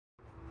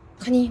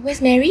Cony, where's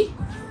Mary?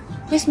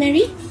 Where's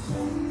Mary?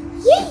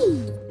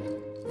 Yay!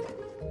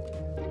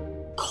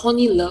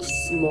 Cony loves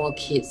small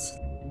kids.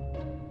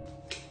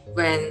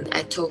 When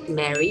I told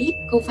Mary,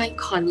 go find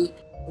Cony,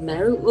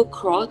 Mary will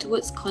crawl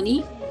towards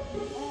Cony.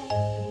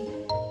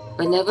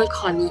 Whenever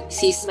Cony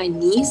sees my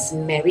niece,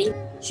 Mary,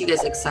 she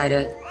gets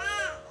excited.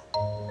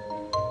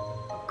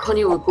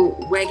 Cony will go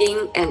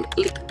wagging and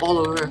lick all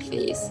over her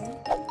face.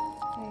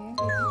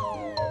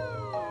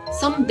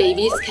 Some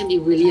babies can be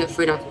really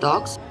afraid of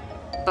dogs,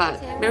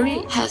 but Mary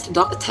has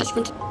dog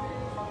attachment.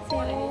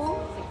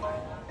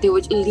 They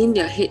would lean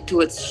their head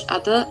towards each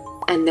other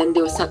and then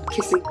they will start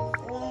kissing.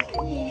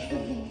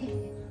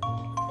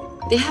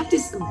 They have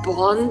this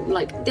bond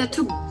like they're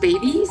two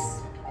babies.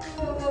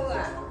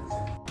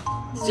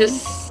 It's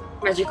just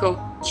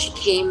magical. She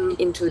came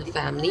into the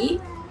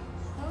family.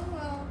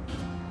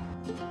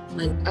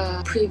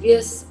 My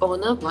previous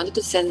owner wanted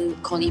to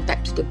send Cony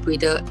back to the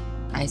breeder.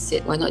 I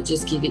said, why not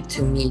just give it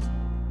to me?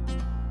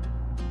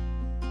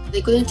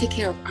 They couldn't take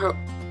care of her,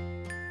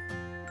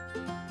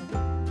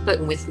 but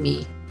with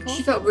me.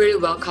 She felt really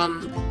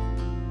welcome.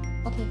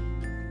 Okay.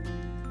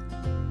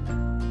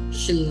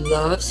 She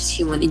loves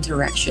human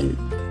interaction.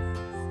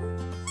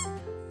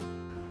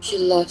 She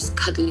loves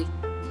cuddling.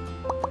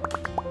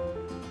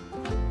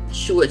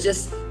 She would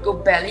just go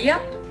belly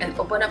up and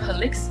open up her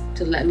legs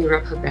to let me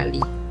rub her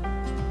belly.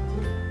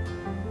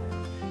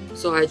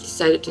 So I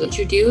decided to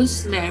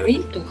introduce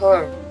Mary to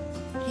her.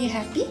 Are you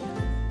happy?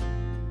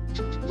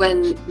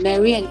 When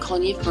Mary and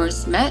Cony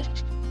first met,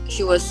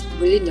 she was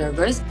really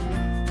nervous.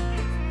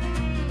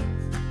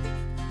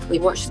 We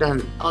watched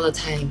them all the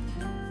time.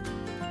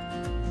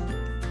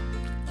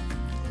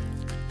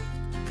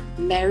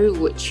 Mary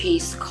would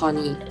chase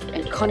Cony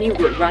and Cony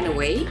would run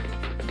away.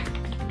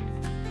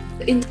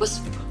 It was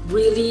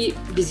really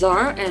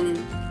bizarre and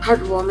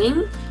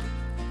heartwarming.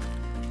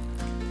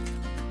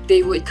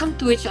 They would come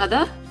to each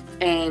other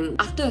and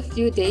after a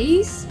few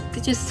days,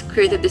 they just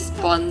created this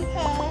bond.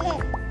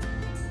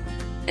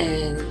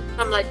 And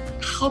I'm like,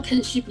 how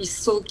can she be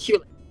so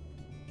cute?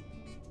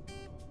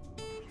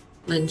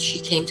 When she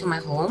came to my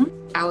home,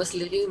 I was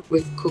living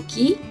with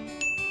Cookie.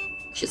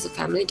 She's a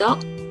family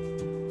dog.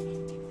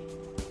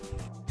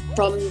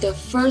 From the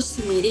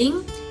first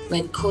meeting,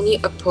 when Cony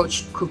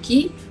approached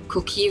Cookie,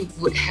 Cookie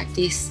would have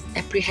this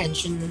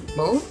apprehension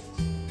mode.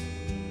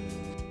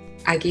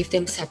 I gave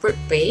them separate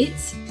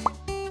beds.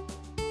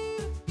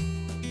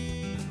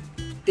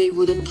 They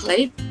wouldn't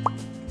play.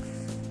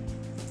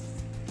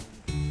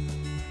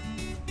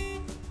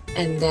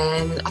 And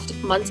then after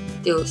months,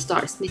 they'll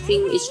start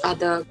sniffing each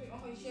other.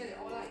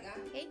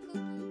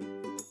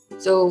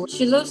 So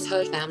she loves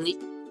her family.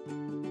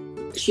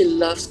 She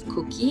loves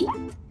Cookie.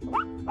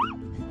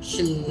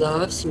 She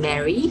loves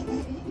Mary.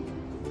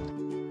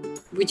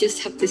 We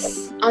just have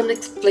this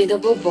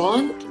unexplainable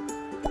bond.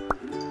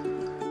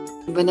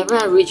 Whenever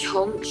I reach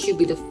home, she'll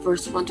be the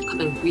first one to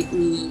come and greet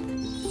me.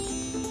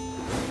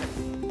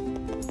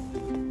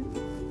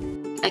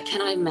 I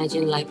cannot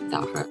imagine life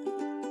without her.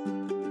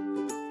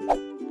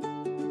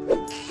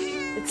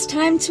 It's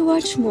time to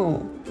watch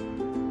more.